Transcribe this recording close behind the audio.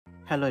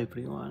Hello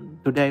everyone,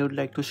 today I would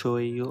like to show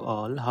you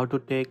all how to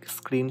take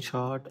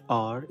screenshot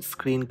or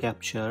screen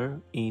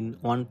capture in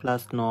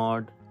OnePlus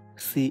Nord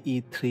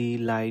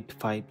CE3 Lite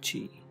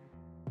 5G.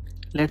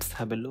 Let's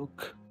have a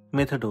look.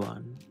 Method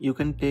 1. You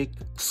can take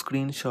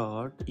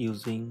screenshot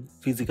using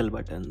physical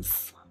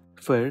buttons.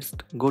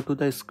 First, go to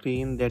the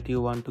screen that you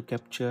want to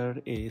capture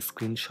a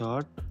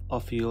screenshot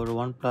of your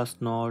OnePlus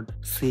Nord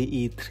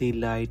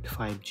CE3 Lite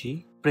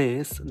 5G.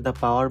 Press the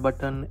power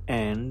button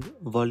and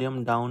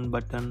volume down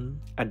button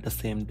at the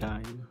same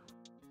time.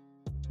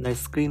 The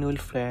screen will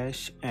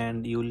flash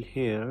and you'll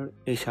hear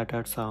a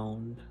shutter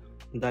sound.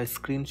 The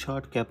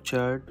screenshot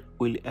captured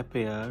will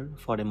appear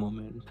for a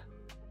moment.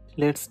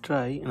 Let's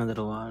try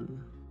another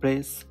one.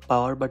 Press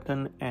power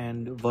button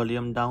and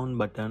volume down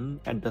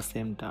button at the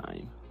same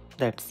time.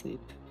 That's it.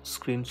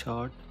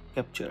 Screenshot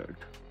captured.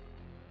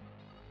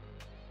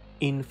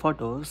 In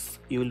Photos,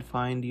 you will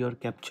find your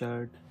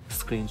captured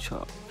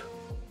screenshot.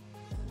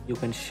 You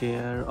can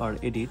share or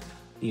edit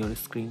your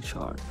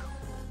screenshot.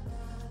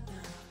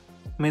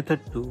 Method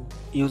 2.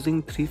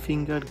 Using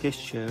 3-finger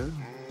gesture,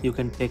 you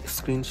can take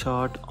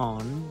screenshot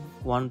on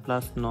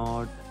OnePlus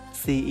Nord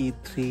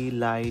CE3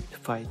 Lite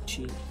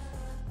 5G.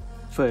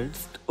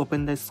 First,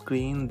 open the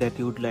screen that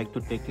you would like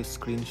to take a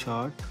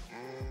screenshot.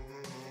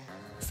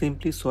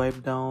 Simply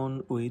swipe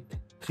down with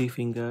 3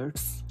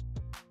 fingers.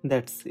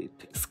 That's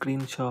it.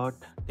 Screenshot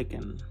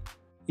taken.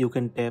 You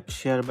can tap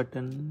share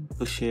button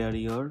to share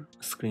your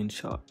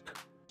screenshot.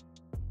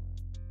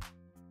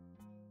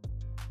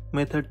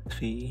 Method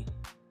 3.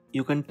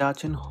 You can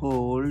touch and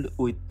hold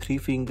with 3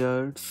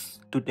 fingers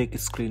to take a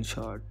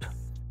screenshot.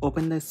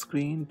 Open the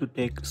screen to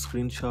take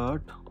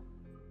screenshot.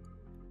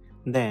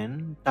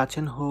 Then touch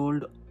and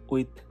hold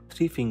with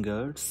 3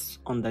 fingers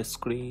on the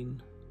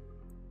screen.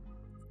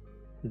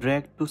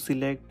 Drag to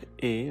select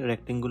a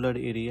rectangular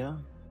area.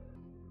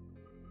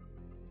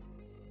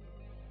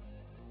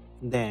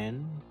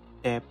 Then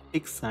tap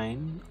tick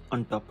sign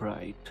on top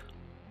right.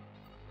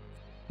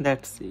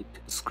 That's it.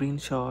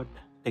 Screenshot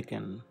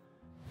taken.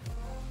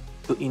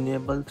 To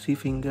enable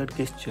 3-finger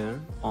gesture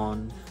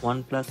on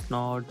OnePlus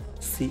Nord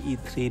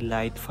CE3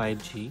 Lite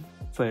 5G,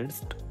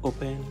 first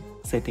open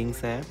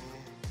Settings app.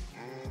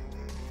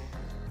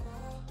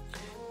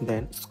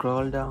 Then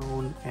scroll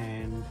down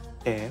and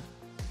tap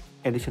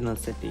Additional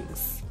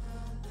settings.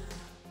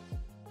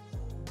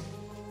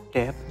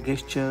 Tap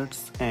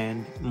Gestures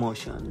and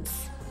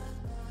Motions.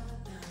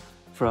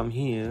 From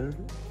here,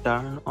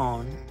 turn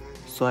on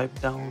swipe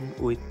down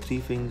with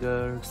 3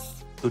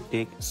 fingers to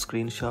take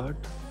screenshot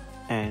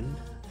and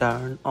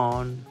turn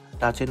on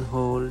touch and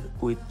hold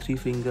with 3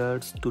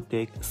 fingers to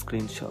take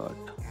screenshot.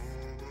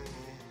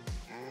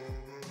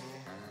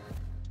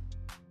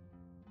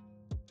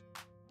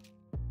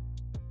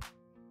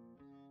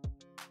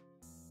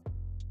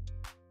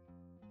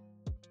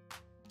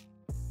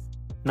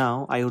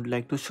 Now I would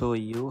like to show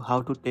you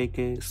how to take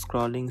a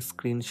scrolling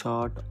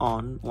screenshot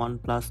on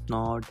OnePlus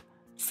Nord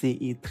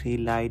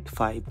CE3 Lite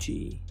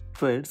 5G.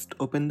 First,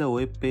 open the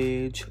web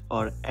page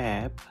or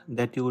app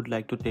that you would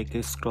like to take a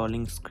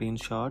scrolling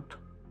screenshot.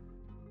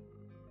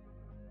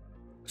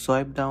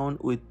 Swipe down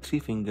with 3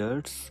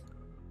 fingers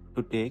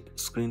to take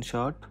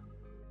screenshot.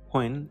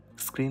 When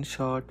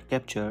screenshot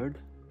captured,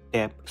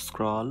 tap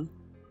scroll.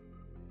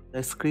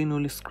 The screen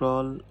will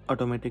scroll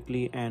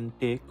automatically and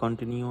take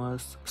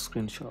continuous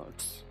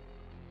screenshots.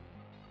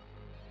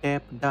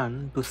 Tap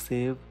Done to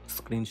save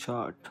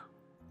screenshot.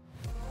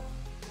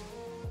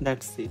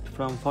 That's it.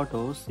 From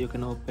Photos, you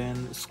can open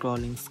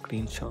scrolling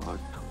screenshot.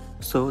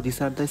 So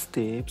these are the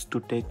steps to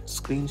take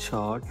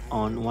screenshot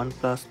on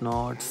OnePlus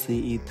Nord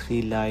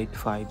CE3 Lite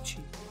 5G.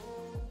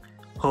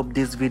 Hope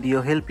this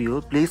video helped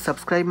you. Please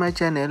subscribe my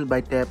channel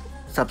by tap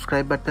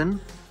subscribe button.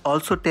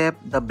 Also tap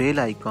the bell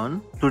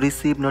icon to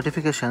receive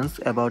notifications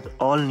about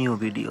all new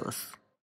videos.